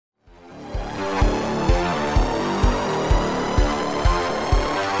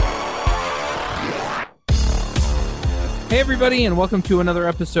everybody, and welcome to another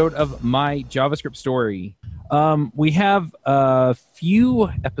episode of My JavaScript Story. We have a few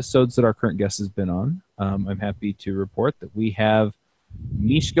episodes that our current guest has been on. I'm happy to report that we have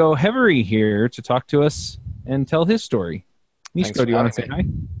Misko Hevery here to talk to us and tell his story. Misko, do you want to say hi?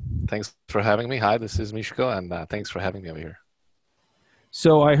 Thanks for having me. Hi, this is Mishko, and thanks for having me over here.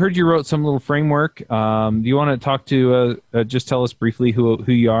 So I heard you wrote some little framework. Do you want to talk to, just tell us briefly who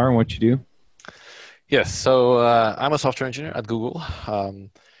you are and what you do? Yes, so I'm a software engineer at Google.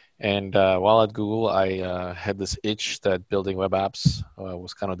 And while at Google, I had this itch that building web apps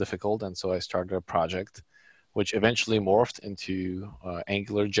was kind of difficult. And so I started a project, which eventually morphed into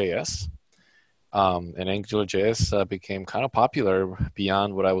AngularJS. And AngularJS became kind of popular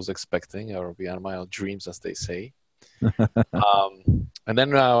beyond what I was expecting, or beyond my dreams, as they say. And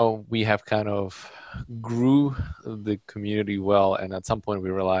then we have kind of grew the community well. And at some point we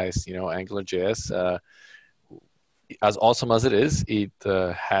realized, AngularJS, as awesome as it is, it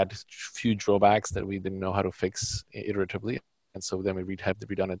had a few drawbacks that we didn't know how to fix iteratively. And so then we have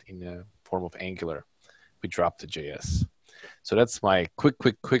redone it in the form of Angular. We dropped the JS. So that's my quick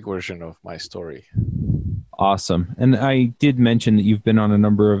version of my story. Awesome. And I did mention that you've been on a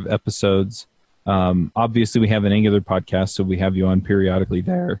number of episodes. Obviously, we have an Angular podcast, so we have you on periodically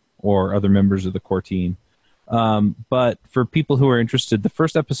there, or other members of the core team. But for people who are interested, the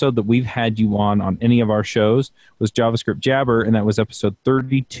first episode that we've had you on any of our shows was JavaScript Jabber, and that was episode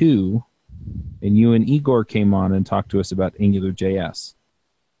 32. And you and Igor came on and talked to us about AngularJS.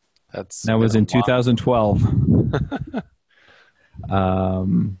 That was in 2012.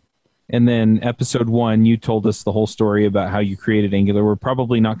 And then episode 1, you told us the whole story about how you created Angular. We're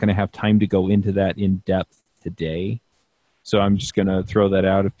probably not going to have time to go into that in depth today. So I'm just going to throw that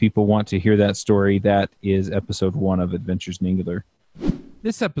out. If people want to hear that story, that is episode 1 of Adventures in Angular.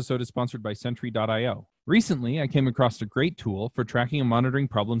 This episode is sponsored by Sentry.io. Recently, I came across a great tool for tracking and monitoring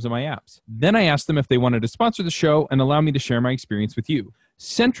problems in my apps. Then I asked them if they wanted to sponsor the show and allow me to share my experience with you.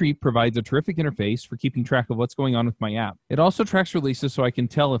 Sentry provides a terrific interface for keeping track of what's going on with my app. It also tracks releases so I can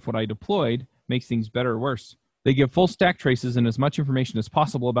tell if what I deployed makes things better or worse. They give full stack traces and as much information as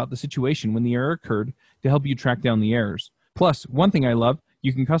possible about the situation when the error occurred to help you track down the errors. Plus, one thing I love,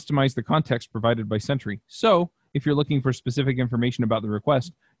 you can customize the context provided by Sentry. So, if you're looking for specific information about the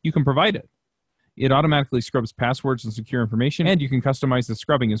request, you can provide it. It automatically scrubs passwords and secure information, and you can customize the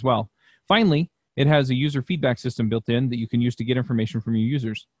scrubbing as well. Finally, it has a user feedback system built in that you can use to get information from your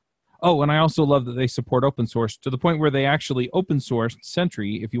users. Oh, and I also love that they support open source to the point where they actually open sourced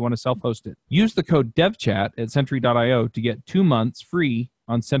Sentry if you want to self-host it. Use the code DevChat at Sentry.io to get 2 months free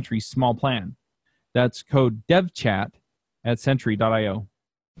on Sentry's small plan. That's code DevChat at Sentry.io.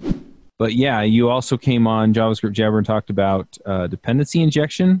 But yeah, you also came on JavaScript Jabber and talked about dependency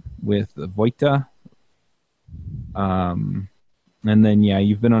injection with Voita. And then, yeah,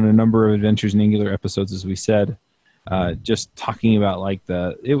 you've been on a number of Adventures in Angular episodes, as we said, just talking about like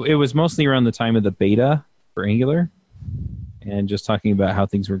it was mostly around the time of the beta for Angular and just talking about how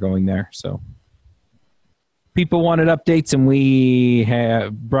things were going there. So people wanted updates, and we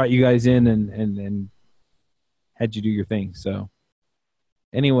have brought you guys in and had you do your thing. So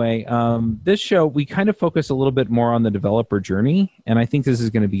anyway, this show, we kind of focus a little bit more on the developer journey, and I think this is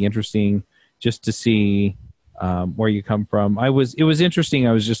going to be interesting just to see where you come from. It was interesting.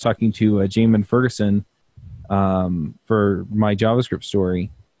 I was just talking to Jamin Ferguson for my JavaScript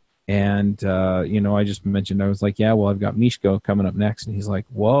story, and I just mentioned, I was like, yeah, well, I've got Mishko coming up next, and he's like,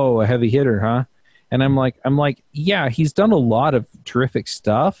 whoa, a heavy hitter, huh? And I'm like, yeah, he's done a lot of terrific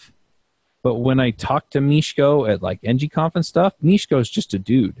stuff, but when I talk to Mishko at like NGConf and stuff, Mishko's just a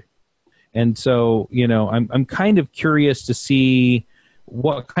dude, and so I'm kind of curious to see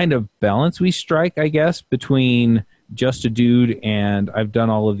what kind of balance we strike, I guess, between just a dude and I've done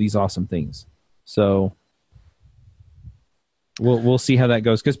all of these awesome things. So we'll see how that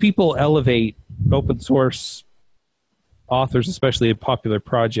goes, because people elevate open source authors, especially of popular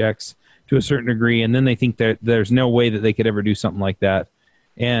projects, to a certain degree, and then they think that there's no way that they could ever do something like that.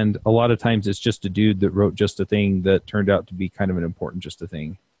 And a lot of times it's just a dude that wrote just a thing that turned out to be kind of an important just a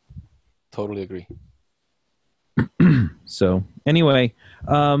thing. Totally agree. So anyway,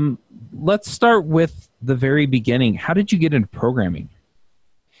 let's start with the very beginning. How did you get into programming?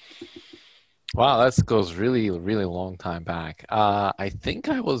 Wow, that goes really, really long time back. I think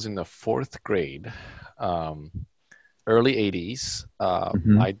I was in the 4th grade, early 80s.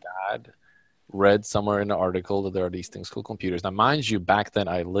 My dad read somewhere in the article that there are these things called computers. Now, mind you, back then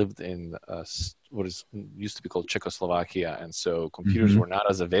I lived in what used to be called Czechoslovakia, and so computers were not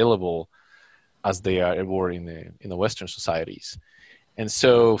as available as they were in the Western societies. And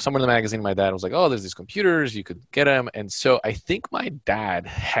so somewhere in the magazine, my dad was like, oh, there's these computers, you could get them. And so I think my dad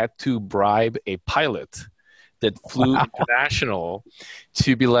had to bribe a pilot that flew international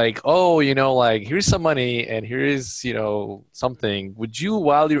to be like, oh, like, here's some money and here is, something. Would you,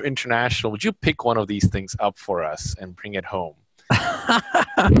 while you're international, would you pick one of these things up for us and bring it home?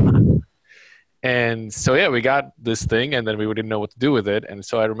 And so, yeah, we got this thing and then we didn't know what to do with it. And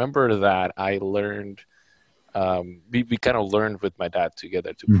so I remember that I learned, we kind of learned with my dad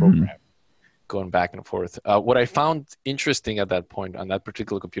together to program, going back and forth. What I found interesting at that point on that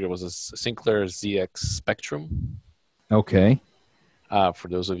particular computer was a Sinclair ZX Spectrum. Okay. For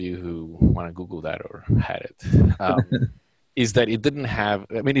those of you who want to Google that or had it, is that it didn't have,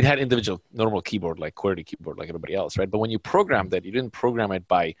 it had individual normal keyboard, like QWERTY keyboard, like everybody else, right? But when you programmed it, you didn't program it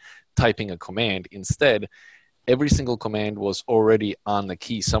by typing a command. Instead, every single command was already on the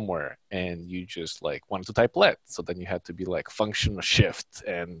key somewhere, and you just like wanted to type let. So then you had to be like function shift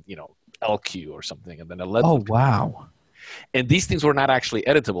and, LQ or something, and then a let. Oh, wow. And these things were not actually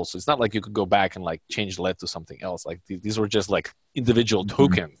editable. So it's not like you could go back and like change let to something else. Like these were just like individual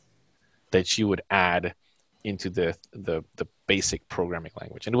tokens that you would add into the basic programming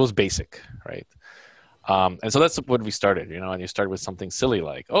language. And it was basic, right? And so that's what we started, and you start with something silly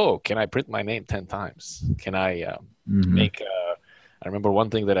like, oh, can I print my name 10 times? Can I make I remember one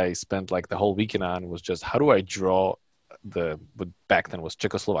thing that I spent like the whole weekend on was just how do I draw what back then was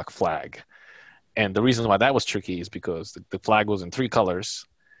Czechoslovak flag. And the reason why that was tricky is because the flag was in 3 colors,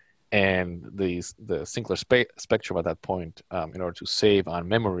 and the Sinclair Spectrum at that point, in order to save on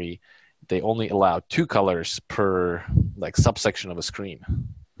memory, they only allowed 2 colors per like subsection of a screen.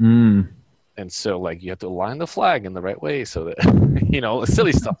 And so like you have to align the flag in the right way so that,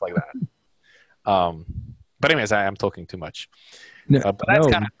 silly stuff like that. But anyways, I am talking too much. But that's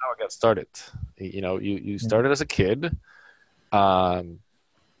kind of how I got started. You started as a kid,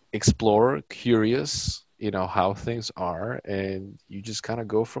 explore, curious, how things are, and you just kind of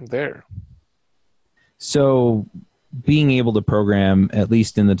go from there. So being able to program, at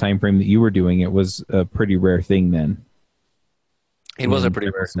least in the time frame that you were doing it, was a pretty rare thing then. It was a pretty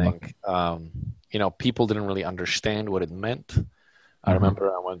rare thing. People didn't really understand what it meant. I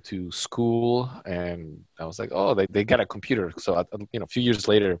remember I went to school and I was like, oh, they got a computer. So, a few years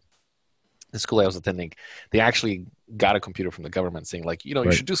later, the school I was attending, they actually got a computer from the government saying like,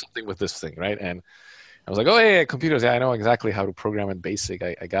 you should do something with this thing, right? And I was like, oh, yeah, computers. Yeah, I know exactly how to program in BASIC.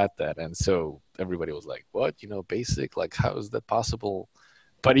 I got that. And so everybody was like, what? BASIC? Like, how is that possible?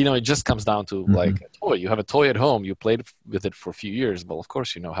 But, it just comes down to like a toy. You have a toy at home. You played with it for a few years. Well, of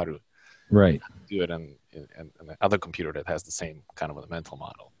course, you know how to do it on another computer that has the same kind of a mental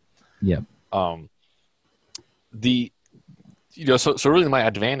model. Yeah. So really my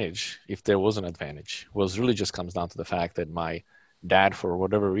advantage, if there was an advantage, was really just comes down to the fact that my dad, for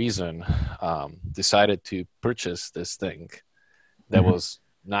whatever reason, decided to purchase this thing that was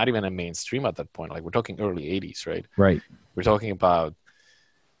not even a mainstream at that point. Like we're talking early 80s, right? Right. We're talking about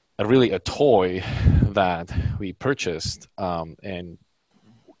a toy that we purchased and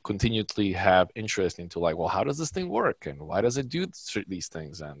continually have interest into like, well, how does this thing work? And why does it do these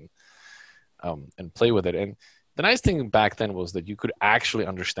things? And play with it. And the nice thing back then was that you could actually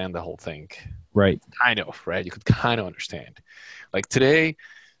understand the whole thing. Right. Kind of, right? You could kind of understand. Like today,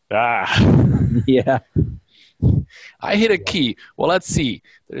 yeah. I hit a key. Well, let's see.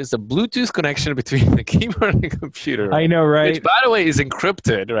 There's a Bluetooth connection between the keyboard and the computer. I know, right? Which, by the way, is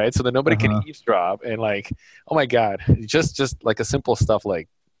encrypted, right? So that nobody can eavesdrop. And like, oh my God, just like a simple stuff like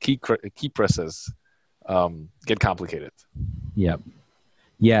key presses get complicated. Yep.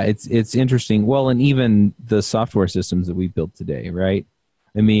 Yeah, it's interesting. Well, and even the software systems that we built today, right?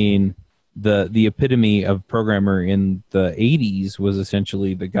 I mean, the epitome of programmer in the 80s was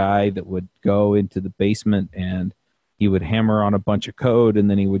essentially the guy that would go into the basement and he would hammer on a bunch of code, and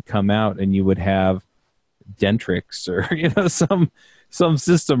then he would come out and you would have Dentrix or some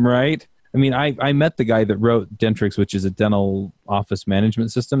system, right? I mean, I met the guy that wrote Dentrix, which is a dental office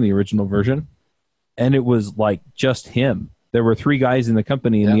management system, the original version, and it was like just him. There were 3 guys in the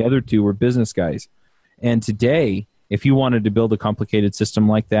company, and the other 2 were business guys. And today, if you wanted to build a complicated system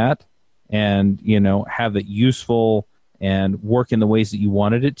like that and, have it useful and work in the ways that you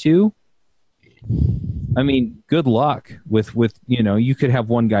wanted it to, I mean, good luck with you could have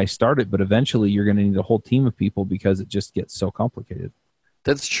one guy start it, but eventually you're going to need a whole team of people because it just gets so complicated.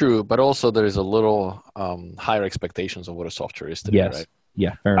 That's true, but also there's a little higher expectations of what a software is today, right?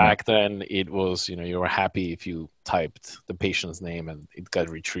 Yeah, fair enough. Back then, it was, you were happy if you typed the patient's name and it got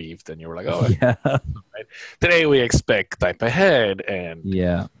retrieved, and you were like, oh, Yeah, right. Today we expect type ahead and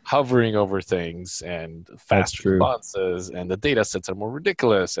yeah, hovering over things and that's fast true. responses, and the data sets are more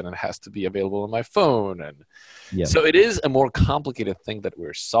ridiculous, and it has to be available on my phone. And Yep, so it is a more complicated thing that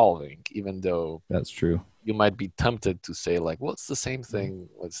we're solving, even though that's true. you might be tempted to say, like, well, it's the same thing.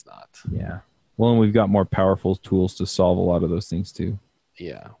 Well, it's not. Yeah. Well, and we've got more powerful tools to solve a lot of those things too.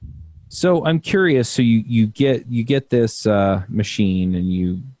 Yeah. So I'm curious. So you get this machine and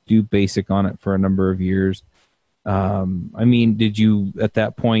you do basic on it for a number of years. I mean, did you at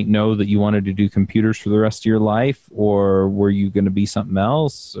that point know that you wanted to do computers for the rest of your life, or were you going to be something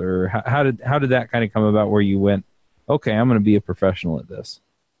else, or how did that kind of come about? Where you went, okay, I'm going to be a professional at this.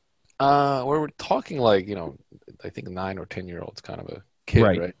 We're talking like, I think 9 or 10-year-olds kind of a kid,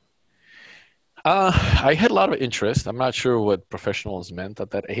 Right. right? I had a lot of interest. I'm not sure what professionals meant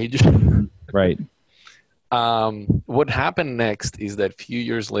at that age. Right. What happened next is that a few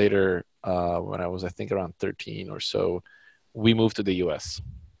years later, when I was, I think, around 13 or so, we moved to the US.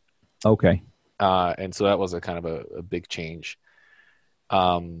 Okay. And so that was a kind of a big change.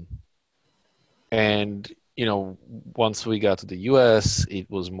 Um, and, once we got to the US, it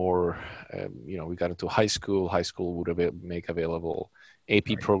was more, we got into high school. High school would make available AP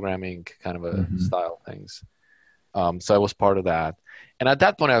Right. programming kind of a Hmm. style things. So I was part of that. And at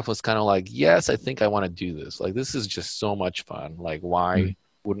that point, I was kind of like, yes, I think I want to do this. Like, this is just so much fun. Like, why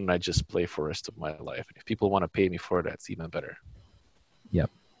wouldn't I just play for the rest of my life? And if people want to pay me for that, it's even better. Yep.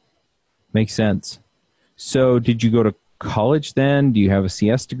 Makes sense. So did you go to college then? Do you have a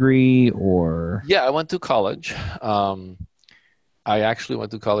CS degree or? Yeah, I went to college. I actually went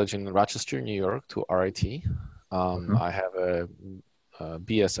to college in Rochester, New York, to RIT. Mhm. I have a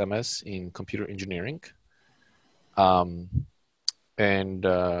BS/MS in computer engineering. Um, and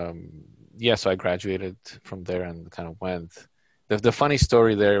yeah, so I graduated from there and kind of went. The funny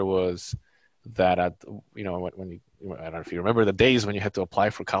story there was that when you, I don't know if you remember the days when you had to apply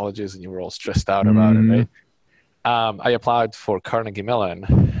for colleges and you were all stressed out about it, Mhm. right? I applied for Carnegie Mellon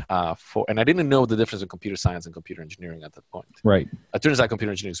and I didn't know the difference in computer science and computer engineering at that point. Right. It turns out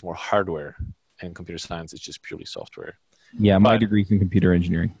computer engineering is more hardware, and computer science is just purely software. Yeah, my But degree's in computer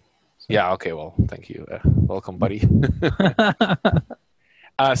engineering. So. yeah, okay, well, thank you. Welcome, buddy.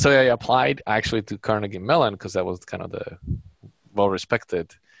 So I applied actually to Carnegie Mellon because that was kind of the well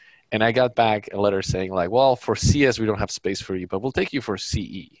respected. And I got back a letter saying, like, well, for CS, we don't have space for you, but we'll take you for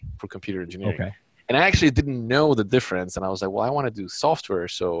CE, for computer engineering. Okay. And I actually didn't know the difference. And I was like, well, I want to do software.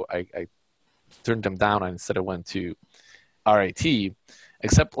 So I turned them down and instead I went to RIT.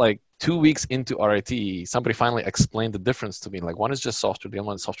 Except like 2 weeks into RIT, somebody finally explained the difference to me. Like, one is just software, the other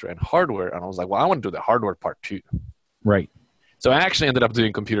one is software and hardware. And I was like, well, I want to do the hardware part too. Right. So I actually ended up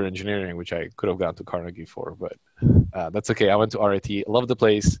doing computer engineering, which I could have gone to Carnegie for, but that's okay. I went to RIT, loved the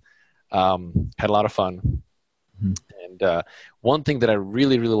place, had a lot of fun. Mhm. And one thing that I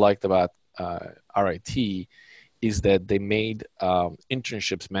really, really liked about RIT is that they made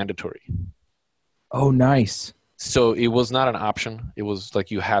internships mandatory. Oh, nice. So it was not an option. It was like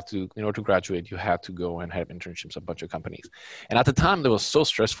you had to, in order to graduate, you had to go and have internships at a bunch of companies. And at the time, that was so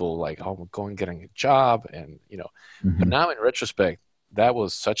stressful, like, oh, I'm going getting a job. And, but Hmm. now in retrospect, that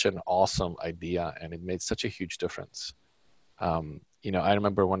was such an awesome idea and it made such a huge difference. I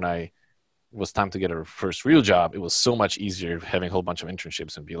remember when I was time to get a first real job, it was so much easier having a whole bunch of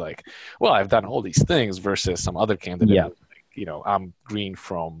internships and be like, well, I've done all these things versus some other candidate. Yeah. Who's like, I'm green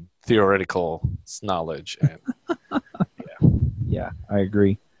from theoretical knowledge. And Yeah, I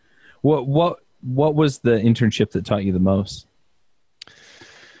agree. What was the internship that taught you the most?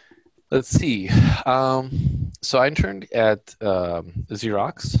 let's see. So I interned at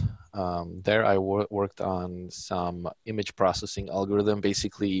Xerox. There I worked on some image processing algorithm.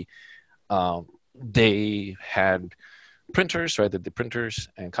 Basically, they had printers, right? The printers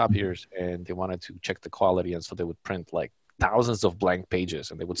and copiers, and they wanted to check the quality. And so they would print like thousands of blank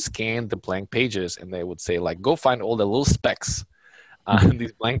pages and they would scan the blank pages and they would say, like, go find all the little specks on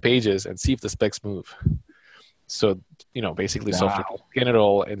these blank pages and see if the specs move. So, basically software to Wow. scan it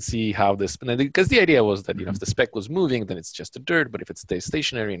all and see how this, because the idea was that, if the spec was moving, then it's just a dirt, but if it stays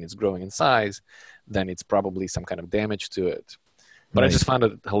stationary and it's growing in size, then it's probably some kind of damage to it. But I Right. just found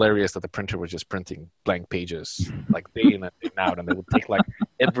it hilarious that the printer was just printing blank pages like day in and day out, and they would take like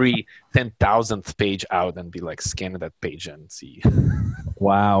every 10,000th page out and be like scanning that page and see.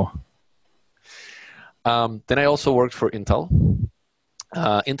 Wow. Then I also worked for Intel.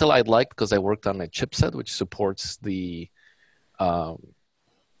 Intel I'd liked because I worked on a chipset which supports the main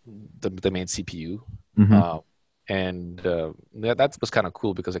CPU. Hmm. And that was kind of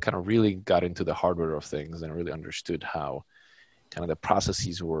cool because I kind of really got into the hardware of things and really understood how kind of the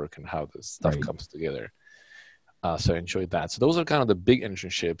processes work and how this stuff Right. comes together. So I enjoyed that. So those are kind of the big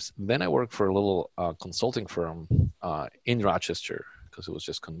internships. Then I worked for a little consulting firm in Rochester because it was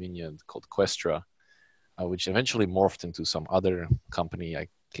just convenient, called Questra, which eventually morphed into some other company. I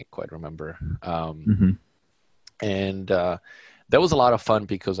can't quite remember. Hmm. And that was a lot of fun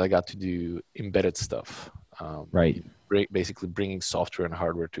because I got to do embedded stuff. Right. Basically bringing software and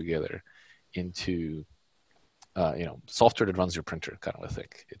hardware together into software that runs your printer, kind of a thing.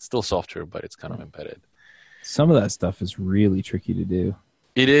 It's still software, but it's kind of embedded. Some of that stuff is really tricky to do.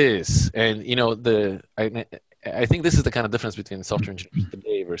 It is, and I think this is the kind of difference between software engineers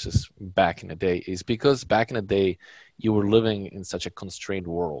today versus back in the day, is because back in the day you were living in such a constrained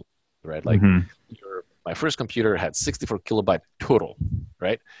world, right? Like Hmm. my first computer had 64 kilobyte total,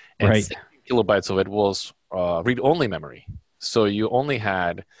 right? And Right. 60 kilobytes of it was read-only memory. So you only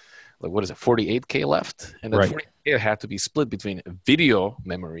had, like, what is it, 48K left, and that Right. 48K had to be split between video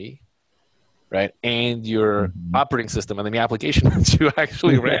memory, right, and your Mhm. operating system, and then the application that you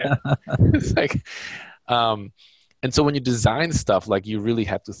actually ran. Yeah. It's like, um, and so when you design stuff, like, you really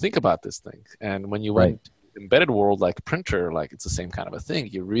had to think about this thing. And when you Right. went to embedded world, like printer, like, it's the same kind of a thing.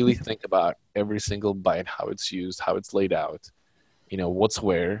 You really think about every single byte, how it's used, how it's laid out, what's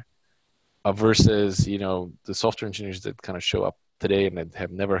where, versus, the software engineers that kind of show up today and that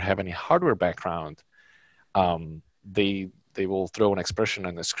have never have any hardware background. They will throw an expression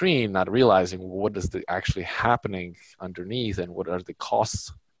on the screen, not realizing what is actually happening underneath and what are the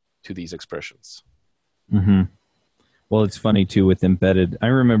costs to these expressions. Hmm. Well, it's funny too with embedded. I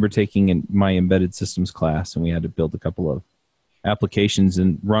remember taking in my embedded systems class, and we had to build a couple of applications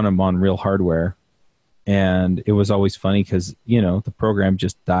and run them on real hardware. And it was always funny because the program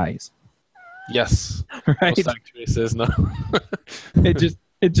just dies, Yes, right? most actually says no.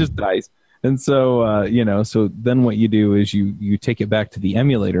 it just dies. And so so then what you do is you take it back to the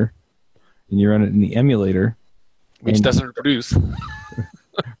emulator, and you run it in the emulator, Which and doesn't reproduce.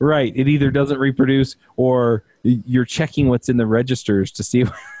 right, it either doesn't reproduce or you're checking what's in the registers to see,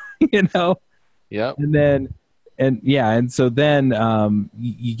 you know, Yep. and then and so then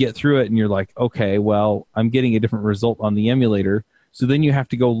you get through it and you're like, okay, well, I'm getting a different result on the emulator. So then you have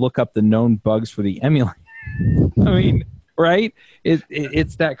to go look up the known bugs for the emulator. I mean, right?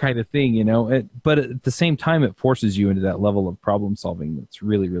 It's that kind of thing, but at the same time, it forces you into that level of problem solving that's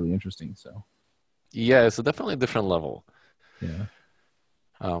really, really interesting. So, Yeah, it's definitely a different level, yeah.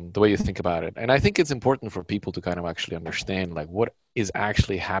 the way you think about it. And I think it's important for people to kind of actually understand, like, what is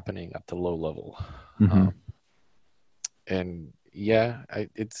actually happening at the low level. Hmm. And yeah,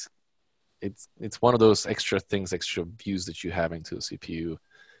 it's one of those extra things, extra views that you have into the CPU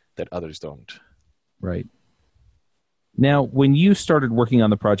that others don't. Right. Now, when you started working on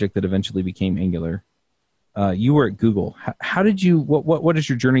the project that eventually became Angular, you were at Google. How did you? What does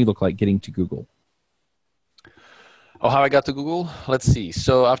your journey look like getting to Google? Oh, how I got to Google? Let's see.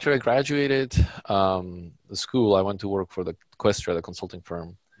 So after I graduated the school, I went to work for the Questra, the consulting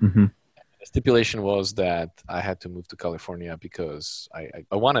firm. Hmm. The stipulation was that I had to move to California because I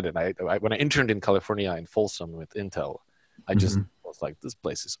wanted it. When I interned in California in Folsom with Intel, I just Hmm. was like, this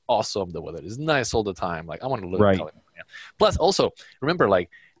place is awesome. The weather is nice all the time. Like, I want to live in Right. California. Plus, also, remember, like,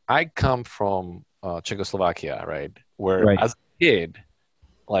 I come from Czechoslovakia, right? Where Right. as a kid,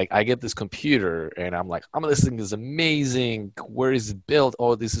 like, I get this computer and I'm like, this thing is amazing. Where is it built?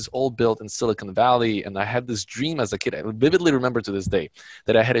 Oh, this is all built in Silicon Valley. And I had this dream as a kid. I vividly remember to this day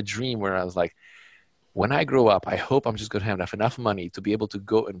that I had a dream where I was like, when I grow up, I hope I'm just going to have enough money to be able to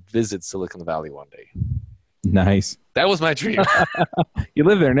go and visit Silicon Valley one day. Nice. That was my dream. You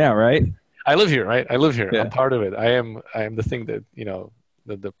live there now, right? I live here, right? I live here. Yeah. I'm part of it. I am the thing that,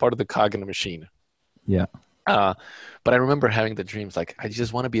 the part of the cog in the machine. Yeah. But I remember having the dreams, like, I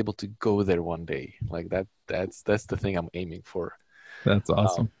just want to be able to go there one day. Like, that's the thing I'm aiming for. That's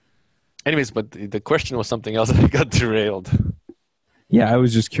awesome. Anyways, but the question was something else and I got derailed. Yeah, I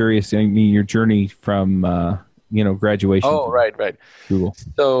was just curious. I mean, your journey from graduation Oh, to right. Google.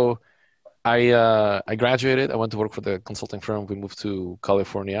 So I graduated. I went to work for the consulting firm. We moved to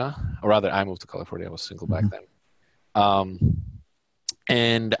California, or rather, I moved to California. I was single back Mhm. then.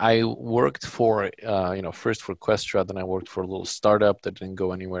 And I worked for, first for Questra, then I worked for a little startup that didn't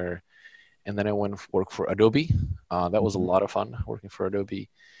go anywhere. And then I went to work for Adobe. That was a lot of fun working for Adobe.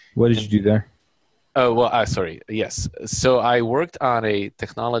 What did And, you do there? oh, well, sorry. Yes. So I worked on a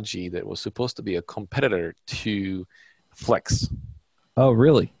technology that was supposed to be a competitor to Flex. Oh,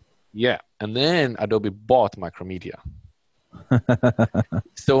 really? Yeah. And then Adobe bought Macromedia.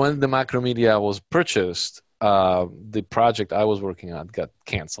 So when the Macromedia was purchased, the project I was working on got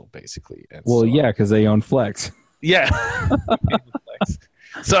canceled basically. And Well, so, yeah, because they own Flex. yeah.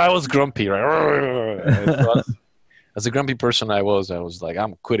 So I was grumpy, right? And so as a grumpy person I was like,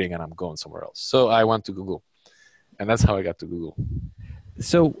 I'm quitting and I'm going somewhere else. So I went to Google, and that's how I got to Google.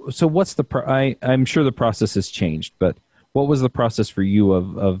 So what's I'm sure the process has changed, but what was the process for you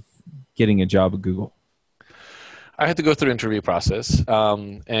of getting a job at Google? I had to go through the interview process,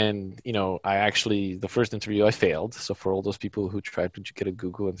 and I actually, the first interview I failed. So for all those people who tried to get at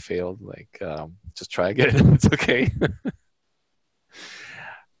Google and failed, like, just try again. It's okay.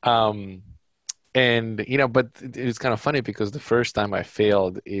 And but it was kind of funny because the first time I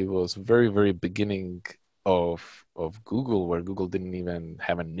failed, it was very, very beginning of Google, where Google didn't even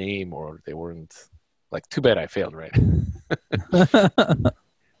have a name, or they weren't, like, too bad I failed, right?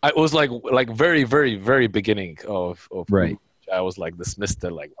 I was like very, very, very beginning of Right. Google. I was like dismissed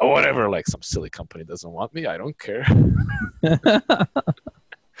it, like, oh, whatever, like some silly company doesn't want me, I don't care.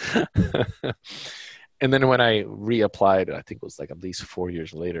 And then when I reapplied, I think it was like at least 4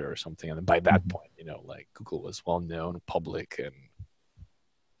 years later or something. And then by that point, like, Google was well known, public, and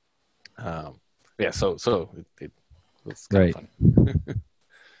yeah. So it was kind of fun.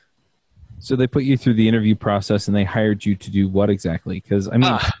 So they put you through the interview process and they hired you to do what exactly? Because I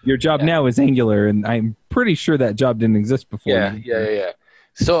mean, your job now is Angular, and I'm pretty sure that job didn't exist before. Yeah.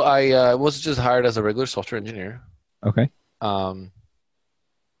 So I was just hired as a regular software engineer. Okay.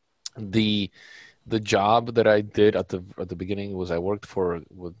 The job that I did at the beginning was I worked for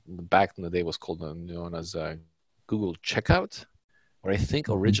what back in the day was called known as Google Checkout, where I think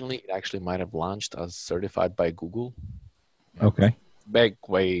originally it actually might have launched as certified by Google. Okay.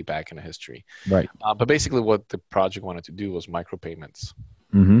 Way back in the history. Right. But basically what the project wanted to do was micropayments.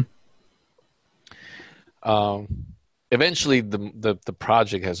 Mm-hmm. Eventually the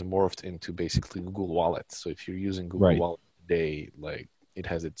project has morphed into basically Google Wallet. So if you're using Google Wallet today, like, it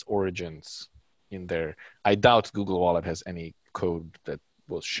has its origins in there. I doubt Google Wallet has any code that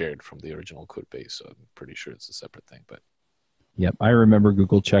was shared from the original code base, so I'm pretty sure it's a separate thing. But yep, I remember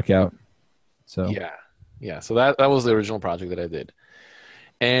Google Checkout. So yeah. So that was the original project that I did.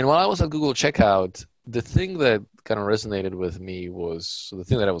 And while I was at Google Checkout, the thing that kind of resonated with me was, the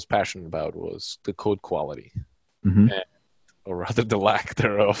thing that I was passionate about was the code quality, or rather the lack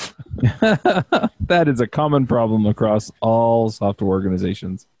thereof. That is a common problem across all software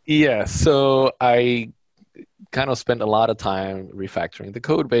organizations. Yeah, so I kind of spent a lot of time refactoring the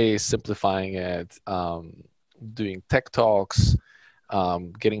code base, simplifying it, doing tech talks,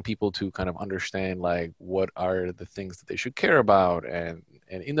 getting people to kind of understand, like, what are the things that they should care about. And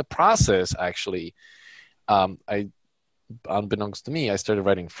in the process, actually, unbeknownst to me, I started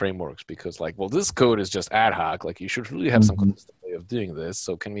writing frameworks because, like, well, this code is just ad hoc. Like, you should really have some consistent way of doing this.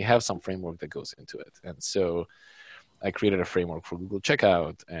 So can we have some framework that goes into it? And so I created a framework for Google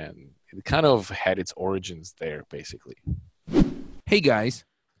Checkout, and it kind of had its origins there, basically. Hey guys,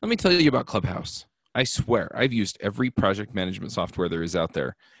 let me tell you about Clubhouse. I swear, I've used every project management software there is out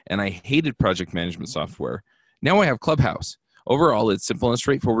there, and I hated project management software. Now I have Clubhouse. Overall, it's simple and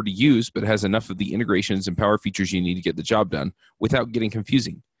straightforward to use, but has enough of the integrations and power features you need to get the job done without getting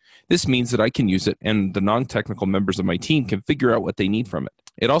confusing. This means that I can use it, and the non-technical members of my team can figure out what they need from it.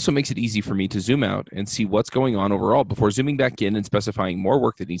 It also makes it easy for me to zoom out and see what's going on overall before zooming back in and specifying more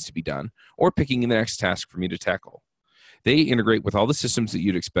work that needs to be done, or picking the next task for me to tackle. They integrate with all the systems that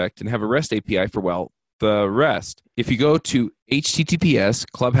you'd expect and have a REST API for, well, the rest. If you go to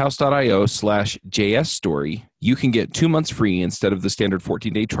https://clubhouse.io/JSstory, you can get 2 months free instead of the standard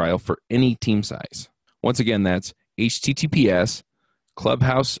 14-day trial for any team size. Once again, that's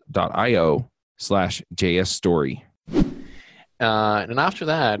https://clubhouse.io/JSstory. And after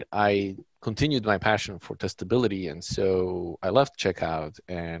that, I continued my passion for testability, and so I left Checkout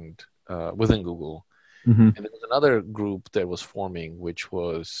and within Google. And there was another group that was forming, which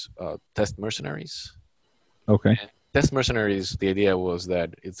was Test Mercenaries. Okay. And Test Mercenaries, the idea was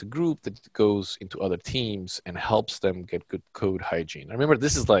that it's a group that goes into other teams and helps them get good code hygiene. I remember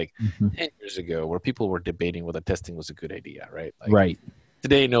this is like 10 years ago, where people were debating whether testing was a good idea, right? Like, right.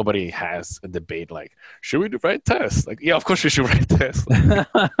 Today, nobody has a debate like, should we write tests? Like, yeah, of course we should write tests. Yeah.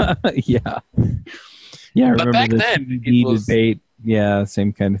 Yeah, I but remember back the then, CVD it was, debate. Yeah,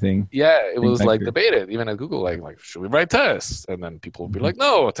 same kind of thing. yeah, it Same was like factor. debated, even at Google, like, should we write tests? And then people would be like,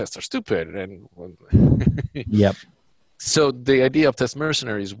 no, tests are stupid. And Yep. So the idea of Test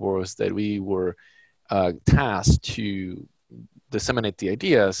Mercenaries was that we were tasked to disseminate the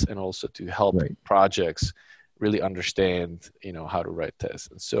ideas and also to help projects really understand, how to write tests.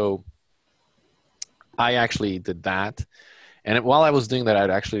 And so I actually did that. And while I was doing that,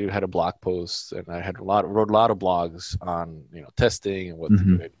 I'd actually had a blog post, and I had wrote a lot of blogs on testing and what the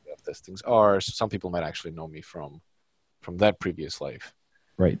good idea of testings are. So some people might actually know me from that previous life.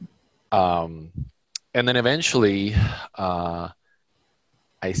 Right. And then eventually, I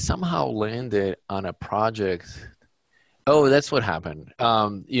somehow landed on a project. Oh, that's what happened.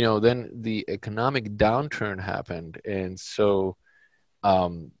 Then the economic downturn happened, and so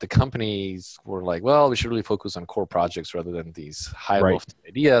the companies were like, well, we should really focus on core projects rather than these high lofty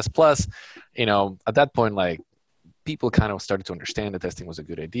ideas. Plus, at that point, like, people kind of started to understand that testing was a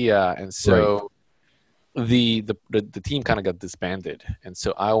good idea, and so the team kind of got disbanded. And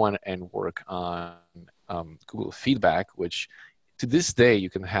so I went and work on Google Feedback, which to this day you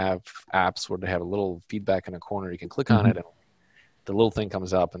can have apps where they have a little feedback in a corner. You can click on it, and the little thing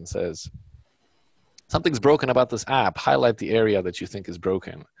comes up and says, something's broken about this app. Highlight the area that you think is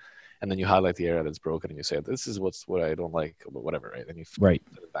broken. And then you highlight the area that's broken, and you say, this is what I don't like, or whatever, right? And you put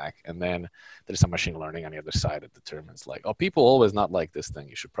it back. And then there's some machine learning on the other side that determines, like, oh, people always not like this thing.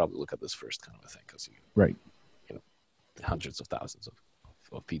 You should probably look at this first, kind of a thing, because hundreds of thousands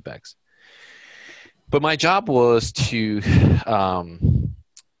of feedbacks. But my job was to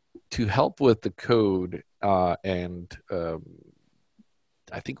help with the code, and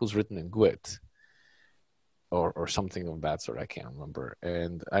I think it was written in Gwt. Or something of that sort. I can't remember.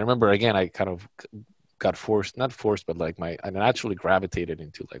 And I remember, again, I kind of got not forced, but like I naturally gravitated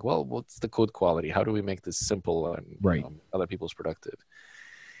into, like, well, what's the code quality? How do we make this simple and other people's productive?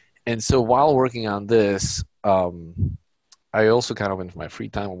 And so while working on this, I also kind of, in my free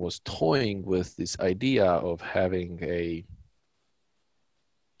time, was toying with this idea of having a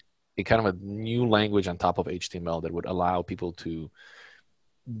kind of a new language on top of HTML that would allow people to.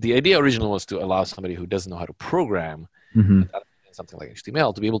 The idea originally was to allow somebody who doesn't know how to program something like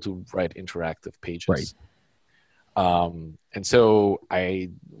HTML to be able to write interactive pages. And so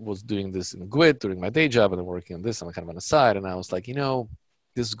I was doing this in Gwt during my day job, and then working on this on kind of on the side. And I was like,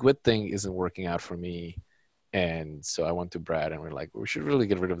 this Gwt thing isn't working out for me. And so I went to Brad, and we're like, we should really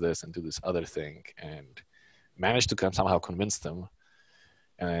get rid of this and do this other thing, and managed to somehow convince them.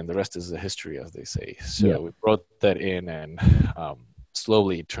 And the rest is the history, as they say. So we brought that in, and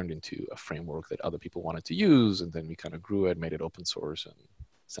slowly it turned into a framework that other people wanted to use, and then we kind of grew it, made it open source, and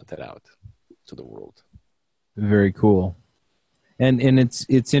sent it out to the world. Very cool. And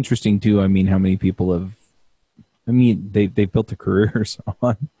it's interesting too. I mean, how many people have? I mean, they built their careers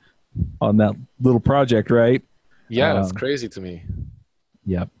on that little project, right? Yeah, that's crazy to me.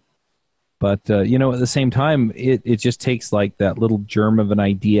 Yep. But at the same time, it just takes like that little germ of an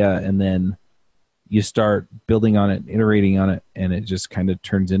idea, and then you start building on it, iterating on it, and it just kind of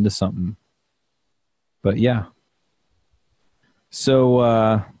turns into something. But yeah. So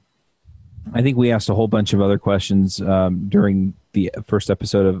I think we asked a whole bunch of other questions during the first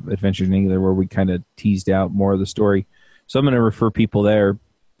episode of Adventures in Angular, where we kind of teased out more of the story. So I'm going to refer people there.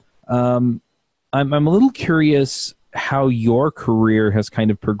 I'm a little curious how your career has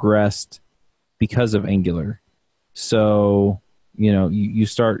kind of progressed because of Angular. So you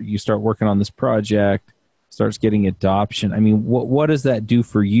start working on this project, starts getting adoption. I mean, what does that do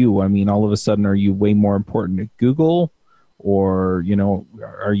for you? I mean, all of a sudden, are you way more important at Google, or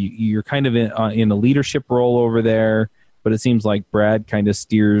are you're kind of in a leadership role over there? But it seems like Brad kind of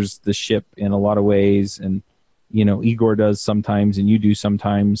steers the ship in a lot of ways, and Igor does sometimes, and you do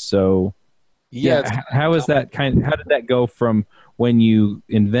sometimes. So how is that how did that go from when you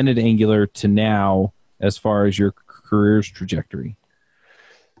invented Angular to now, as far as your career's trajectory?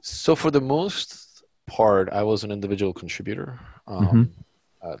 So for the most part, I was an individual contributor /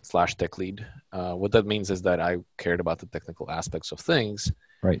 tech lead. What that means is that I cared about the technical aspects of things,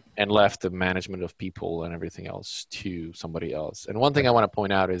 and left the management of people and everything else to somebody else. And one thing I want to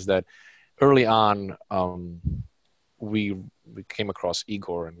point out is that early on, we came across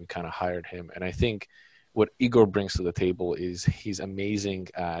Igor, and we kind of hired him. And I think what Igor brings to the table is he's amazing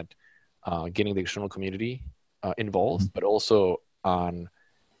at getting the external community involved, but also on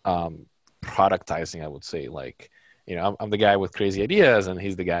productizing, I would say. Like, I'm the guy with crazy ideas, and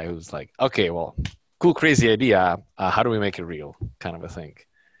he's the guy who's like, okay, well, cool, crazy idea. How do we make it real, kind of a thing.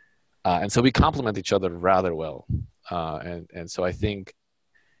 And so we complement each other rather well. And so I think,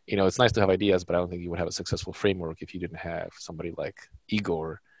 it's nice to have ideas, but I don't think you would have a successful framework if you didn't have somebody like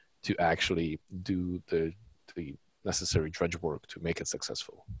Igor to actually do the necessary drudge work to make it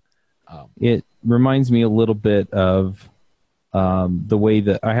successful. It reminds me a little bit of the way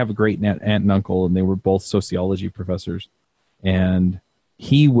that I have a great aunt and uncle, and they were both sociology professors, and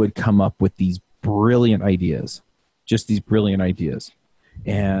he would come up with these brilliant ideas, just these brilliant ideas.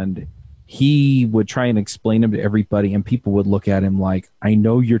 And he would try and explain them to everybody, and people would look at him like, I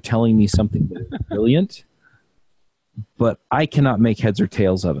know you're telling me something that is brilliant, but I cannot make heads or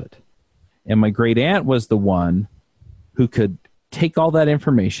tails of it. And my great aunt was the one who could take all that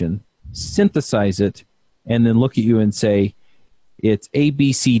information, synthesize it, and then look at you and say, it's A,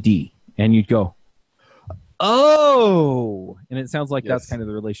 B, C, D. And you'd go, oh! And it sounds like that's kind of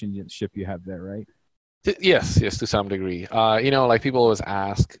the relationship you have there, right? Yes, to some degree. Like people always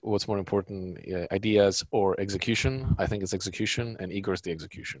ask what's more important, ideas or execution. I think it's execution, and Igor's the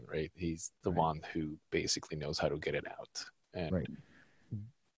execution, right? He's the one who basically knows how to get it out and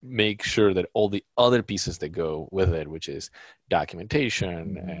make sure that all the other pieces that go with it, which is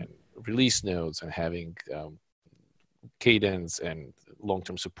documentation and release notes and having cadence and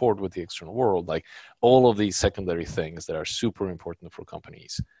long-term support with the external world, like all of these secondary things that are super important for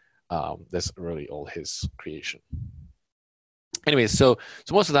companies. That's really all his creation. Anyway, so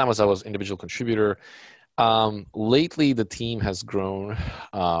most of the time I was individual contributor. Lately, the team has grown,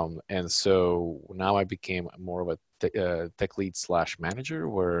 and so now I became more of a tech lead / manager,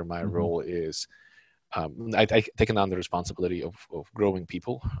 where my role is I've taken on the responsibility of growing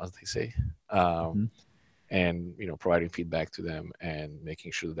people, as they say, and providing feedback to them and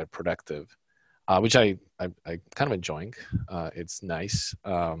making sure that they're productive, which I kind of enjoying. It's nice.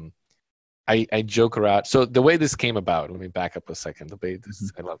 I joke around. So the way this came about, let me back up a second. The way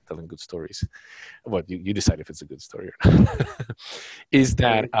this, I love telling good stories. What you decide if it's a good story or not. Is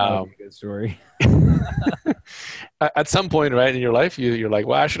that a good story? At some point, right, in your life, you're like,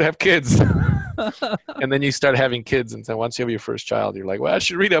 well, I should have kids. And then you start having kids, and then once you have your first child, you're like, well, I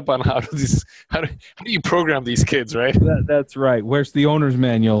should read up on how do you program these kids, right? That's right. Where's the owner's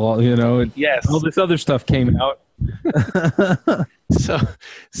manual? Yes. All this other stuff came out.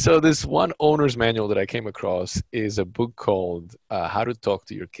 So this one owner's manual that I came across is a book called How to Talk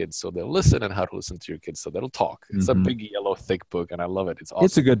to Your Kids So They'll Listen, and How to Listen to Your Kids So They'll Talk. It's a big yellow thick book, and I love it. It's awesome.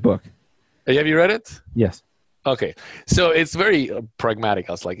 It's a good book. Have you read it? Yes. Okay, so it's very pragmatic.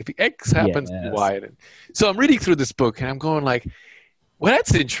 I was like, if X happens, Y. So I'm reading through this book, and I'm going like, well,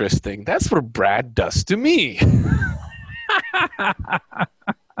 that's interesting. That's what Brad does to me.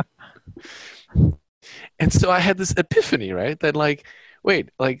 And so I had this epiphany, right? That like, wait,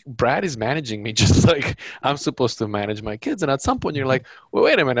 like Brad is managing me just like I'm supposed to manage my kids. And at some point you're like, well,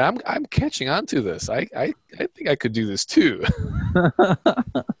 wait a minute, I'm catching on to this. I think I could do this too.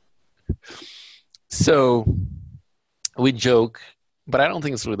 So we joke, but I don't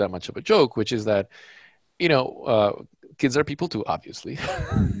think it's really that much of a joke, which is that, kids are people too, obviously.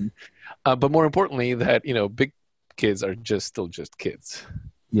 But more importantly, that, big kids are still just kids.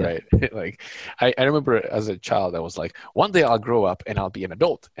 Yeah. Right. Like I remember as a child, I was like, one day I'll grow up and I'll be an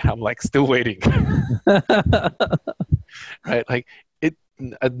adult. And I'm like, still waiting. Right. Like at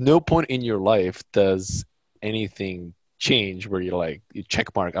no point in your life does anything change where you're like, you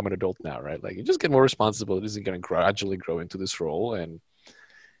check mark, I'm an adult now, right? Like you just get more responsibilities and going to gradually grow into this role. And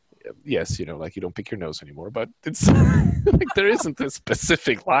yes, like you don't pick your nose anymore, but it's like there isn't a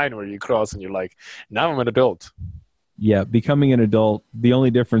specific line where you cross and you're like, now I'm an adult. Yeah, becoming an adult, the only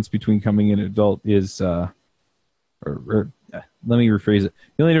difference between becoming an adult is, let me rephrase it.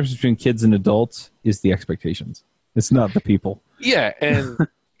 The only difference between kids and adults is the expectations. It's not the people. Yeah, and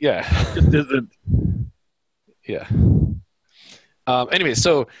yeah. It isn't. Yeah. Anyway,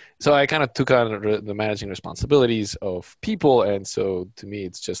 so I kind of took on the managing responsibilities of people, and so to me,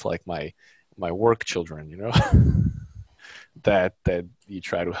 it's just like my work children, that you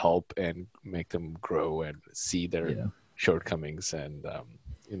try to help and make them grow and see their shortcomings, and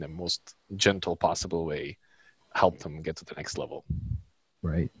in the most gentle possible way, help them get to the next level.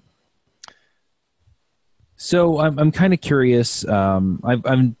 Right. So I'm kind of curious.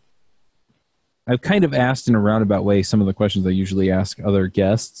 I've kind of asked in a roundabout way some of the questions I usually ask other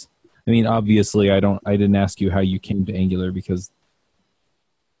guests. I mean, obviously, I didn't ask you how you came to Angular because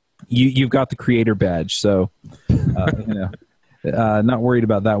you've got the creator badge, so not worried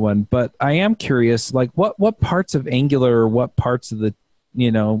about that one. But I am curious, like what parts of Angular, or what parts of the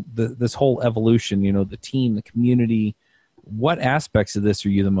this whole evolution, the team, the community, what aspects of this are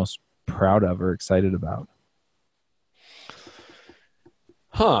you the most proud of or excited about?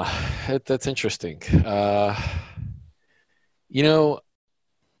 That's interesting. The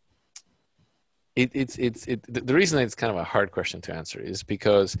reason it's kind of a hard question to answer is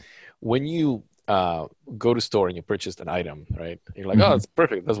because when you go to store and you purchased an item, right? You're like, oh, it's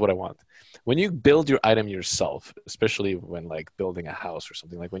perfect. That's what I want. When you build your item yourself, especially when like building a house or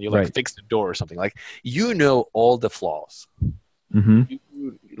something, like when you like fix the door or something, like all the flaws.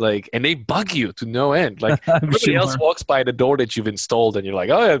 like, and they bug you to no end. Like I'm everybody else sure. walks by the door that you've installed, and you're like,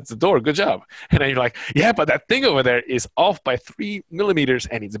 "Oh, yeah, it's the door. Good job." And then you're like, "Yeah, but that thing over there is off by 3 millimeters,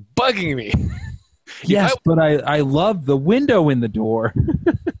 and it's bugging me." Yes, but I love the window in the door.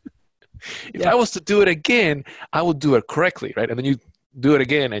 If I was to do it again, I would do it correctly, right? And then you do it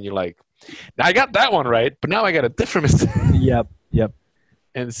again, and you're like, "I got that one right, but now I got a different mistake." Yep.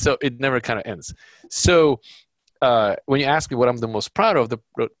 And so it never kind of ends. So when you ask me what I'm the most proud of, the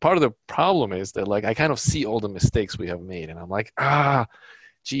part of the problem is that like I kind of see all the mistakes we have made, and I'm like,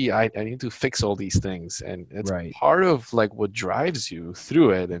 gee, I need to fix all these things, and it's Right. part of like what drives you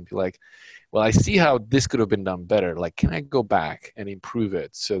through it, and be like, well, I see how this could have been done better. Like, can I go back and improve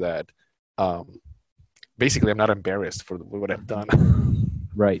it so that basically I'm not embarrassed for what I've done?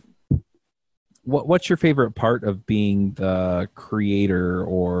 Right. What's your favorite part of being the creator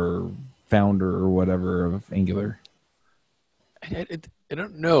or founder or whatever of Angular? I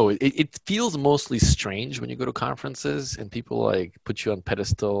don't know. It feels mostly strange when you go to conferences and people like put you on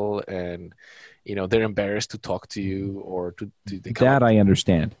pedestal, and they're embarrassed to talk to you or they come That I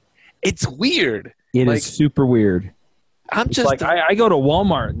understand. It's weird. It like, is super weird. I'm It's just like I go to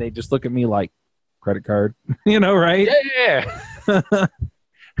Walmart and they just look at me like credit card, right? Yeah.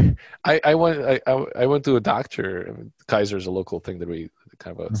 I went to a doctor. I mean, Kaiser is a local thing that we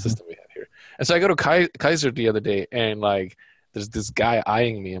kind of a system we have here. And so I go to Kaiser the other day, and like there's this guy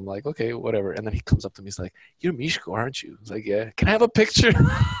eyeing me. I'm like, okay, whatever. And then he comes up to me. He's like, "You're Misko, aren't you?" I was like, "Yeah." "Can I have a picture?"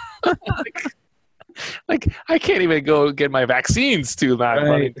 like I can't even go get my vaccines to that.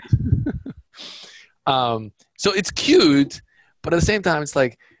 Right. So it's cute, but at the same time, it's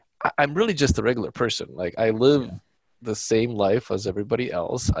like I'm really just a regular person. Like I live the same life as everybody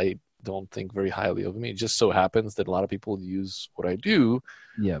else. I don't think very highly of me. It just so happens that a lot of people use what I do.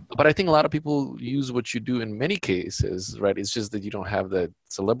 Yeah. But I think a lot of people use what you do in many cases, right? It's just that you don't have the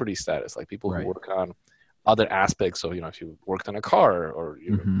celebrity status. Like people who work on other aspects of, if you worked on a car or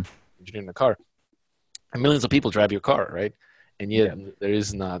you're engineering a car, and millions of people drive your car, right? And yet there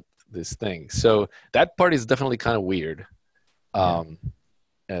is not this thing. So that part is definitely kind of weird. But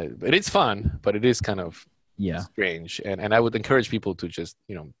it's fun, but it is kind of strange. And I would encourage people to just,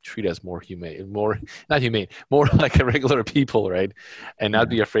 treat us more humane, more like a regular people, right? And not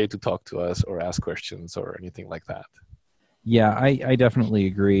be afraid to talk to us or ask questions or anything like that. Yeah, I definitely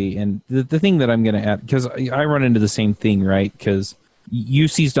agree. And the thing that I'm going to add, because I run into the same thing, right? Because you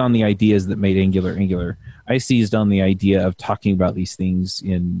seized on the ideas that made Angular. I seized on the idea of talking about these things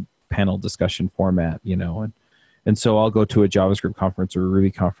in panel discussion format, and so I'll go to a JavaScript conference or a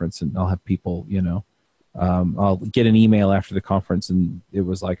Ruby conference, and I'll have people, I'll get an email after the conference, and it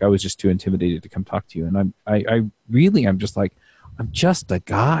was like I was just too intimidated to come talk to you. And I'm just like, I'm just a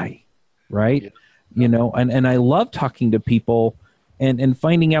guy, right? And I love talking to people and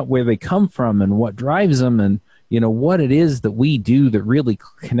finding out where they come from and what drives them, and what it is that we do that really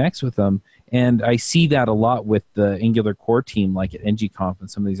connects with them. And I see that a lot with the Angular core team, like at NGConf and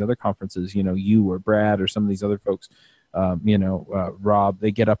some of these other conferences, you or Brad or some of these other folks, Rob,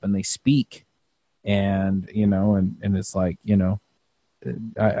 they get up and they speak, and it's like,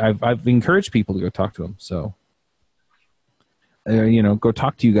 I've encouraged people to go talk to them. So, go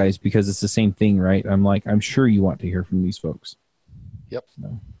talk to you guys, because it's the same thing, right? I'm sure you want to hear from these folks. Yep.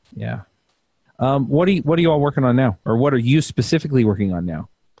 So, yeah. What are you all working on now, or what are you specifically working on now?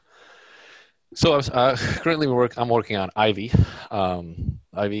 So currently I'm working on Ivy.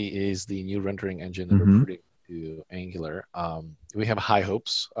 Ivy is the new rendering engine that we're putting to Angular. We have high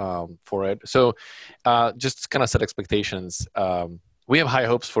hopes for it. So just kind of set expectations. We have high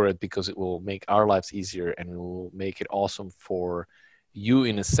hopes for it because it will make our lives easier, and it will make it awesome for you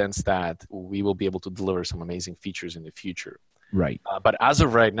in a sense that we will be able to deliver some amazing features in the future. Right. But as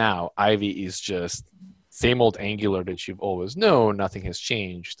of right now, Ivy is just same old Angular that you've always known. Nothing has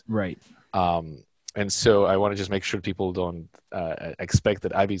changed. Right. And so I want to just make sure people don't expect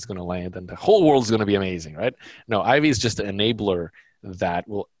that Ivy is going to land and the whole world is going to be amazing, right? No, Ivy is just an enabler that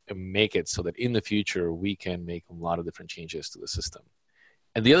will make it so that in the future we can make a lot of different changes to the system.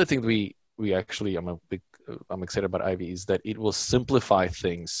 And the other thing we actually I'm excited about Ivy is that it will simplify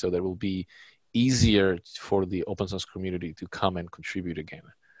things so that it will be easier for the open source community to come and contribute again.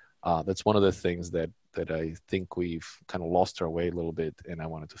 That's one of the things that I think we've kind of lost our way a little bit, and I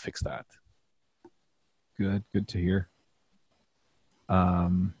wanted to fix that. Good to hear.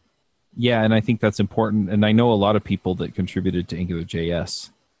 Yeah, and I think that's important. And I know a lot of people that contributed to AngularJS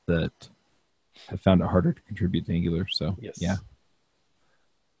that have found it harder to contribute to Angular. So yeah.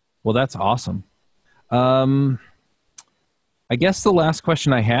 Well, that's awesome. I guess the last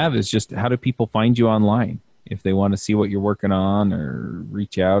question I have is just, how do people find you online? if they want to see what you're working on or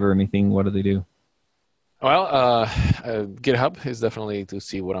reach out or anything, what do they do? Well, GitHub is definitely to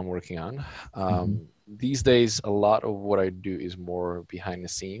see what I'm working on. These days, a lot of what I do is more behind the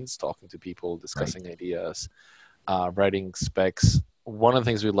scenes, talking to people, discussing ideas, writing specs. One of the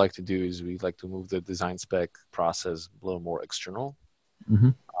things we'd like to do is we'd like to move the design spec process a little more external.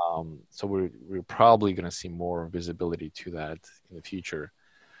 So we're probably going to see more visibility to that in the future.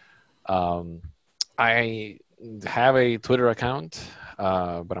 I have a Twitter account,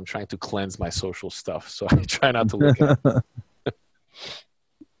 but I'm trying to cleanse my social stuff, so I try not to look at it.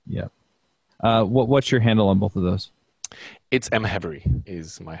 Yeah. What's your handle on both of those? It's Hevery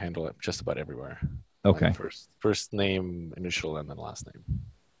is my handle just about everywhere. Okay. Like first name, initial, and then last name.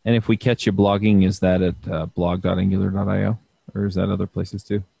 And if we catch you blogging, is that at blog.angular.io, or is that other places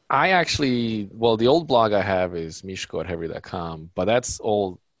too? The old blog I have is misko@hevery.com, but that's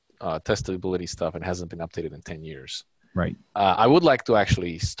all testability stuff and hasn't been updated in 10 years. Right. I would like to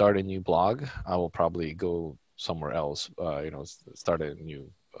actually start a new blog. I will probably go somewhere else, start a new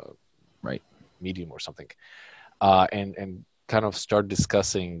medium or something, and kind of start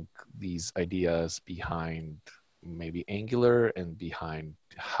discussing these ideas behind maybe Angular and behind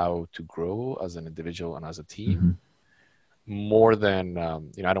how to grow as an individual and as a team. More than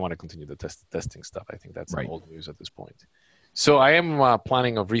I don't want to continue the testing stuff. I think that's old news at this point. So I am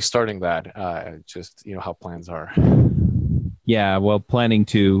planning of restarting that. Just how plans are. Yeah, well, planning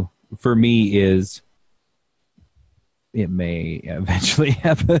to for me is it may eventually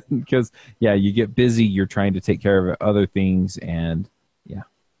happen because you get busy. You're trying to take care of other things, and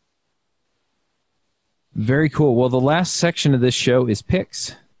very cool. Well, the last section of this show is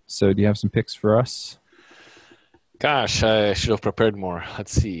picks. So do you have some picks for us? Gosh, I should have prepared more.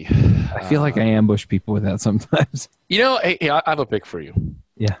 Let's see. I feel like I ambush people with that sometimes. I have a pick for you.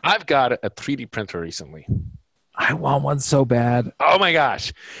 Yeah. I've got a 3D printer recently. I want one so bad. Oh my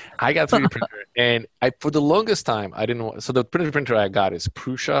gosh. I got a 3D printer, and for the longest time, I didn't want. So the printer I got is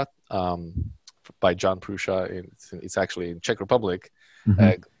Prusa, by John Prusa. It's actually in Czech Republic.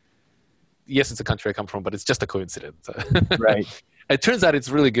 Yes, it's a country I come from, but it's just a coincidence. Right. It turns out it's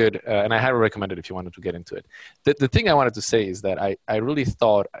really good, and I highly recommend it if you wanted to get into it. The thing I wanted to say is that I really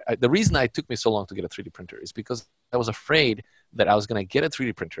thought the reason it took me so long to get a 3D printer is because I was afraid that I was going to get a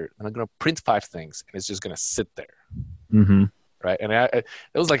 3D printer and I'm going to print 5 things and it's just going to sit there. Right. And it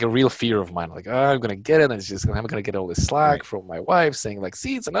was like a real fear of mine. Like, I'm going to get it. And I'm going to get all this slack from my wife saying like,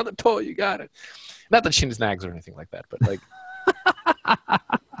 see, it's another toy. You got it. Not that she snags or anything like that, but like.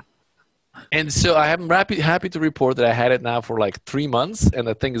 And so I am happy to report that I had it now for like 3 months and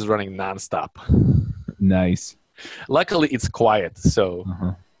the thing is running nonstop. Nice. Luckily, it's quiet. So,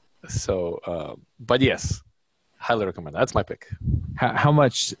 but yes, highly recommend. That's my pick. How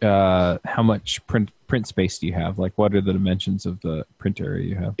much print space do you have? Like, what are the dimensions of the print area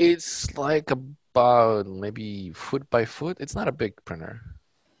you have? It's like about maybe foot by foot. It's not a big printer.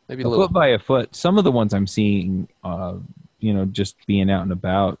 Maybe a foot by a foot. Some of the ones I'm seeing, just being out and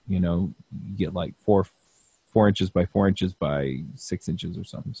about, you get like 4 inches by 4 inches by 6 inches or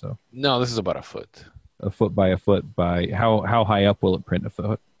something. So no, this is about a foot. A foot by a foot by how high up will it print a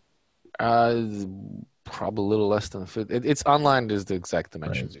foot? Probably a little less than a foot. It's online. There's the exact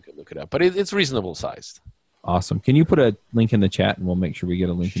dimensions. You can look it up, but it's reasonable sized. Awesome. Can you put a link in the chat and we'll make sure we get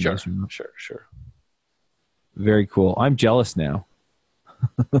a link in the Sure. Very cool. I'm jealous now.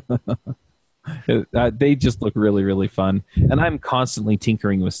 They just look really, really fun. And I'm constantly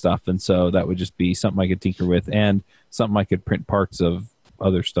tinkering with stuff. And so that would just be something I could tinker with and something I could print parts of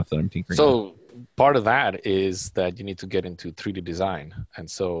other stuff that I'm tinkering with. So part of that is that you need to get into 3D design. And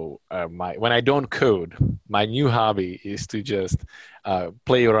so when I don't code, my new hobby is to just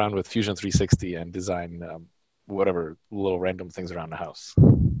play around with Fusion 360 and design whatever little random things around the house.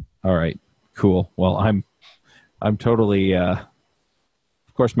 All right, cool. Well, I'm totally...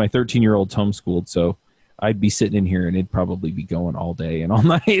 Of course, my 13-year-old's homeschooled, so I'd be sitting in here and it'd probably be going all day and all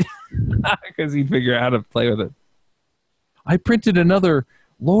night because he'd figure out how to play with it. I printed another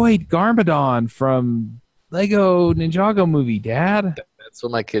Lloyd Garmadon from Lego Ninjago movie, Dad. That's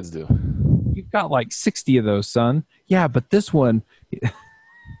what my kids do. You've got like 60 of those, son. Yeah, but this one...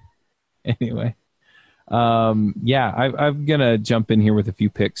 Anyway. I'm going to jump in here with a few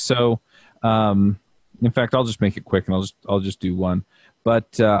picks. So, in fact, I'll just make it quick and I'll just do one.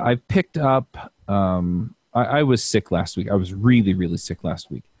 But I picked up, I was sick last week. I was really, really sick last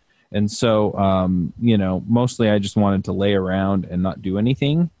week. And so, mostly I just wanted to lay around and not do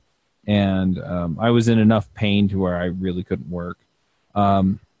anything. And I was in enough pain to where I really couldn't work.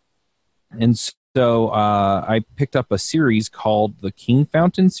 And so I picked up a series called the King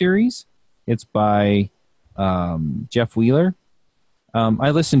Fountain series. It's by Jeff Wheeler.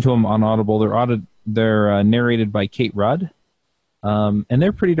 I listened to them on Audible. They're narrated by Kate Rudd, and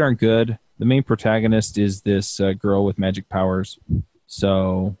they're pretty darn good. The main protagonist is this girl with magic powers.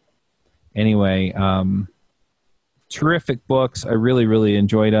 So anyway, terrific books. I really, really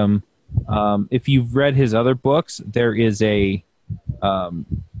enjoyed them. If you've read his other books, there is this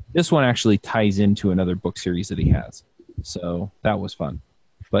one actually ties into another book series that he has. So that was fun.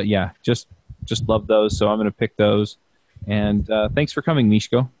 But yeah, just love those. So I'm going to pick those. And thanks for coming,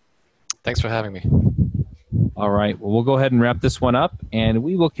 Misko. Thanks for having me. All right. Well, we'll go ahead and wrap this one up, and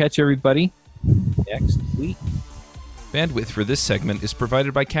we will catch everybody next week. Bandwidth for this segment is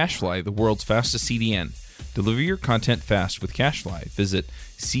provided by CacheFly, the world's fastest CDN. Deliver your content fast with CacheFly. Visit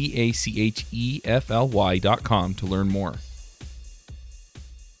CACHEFLY.com to learn more.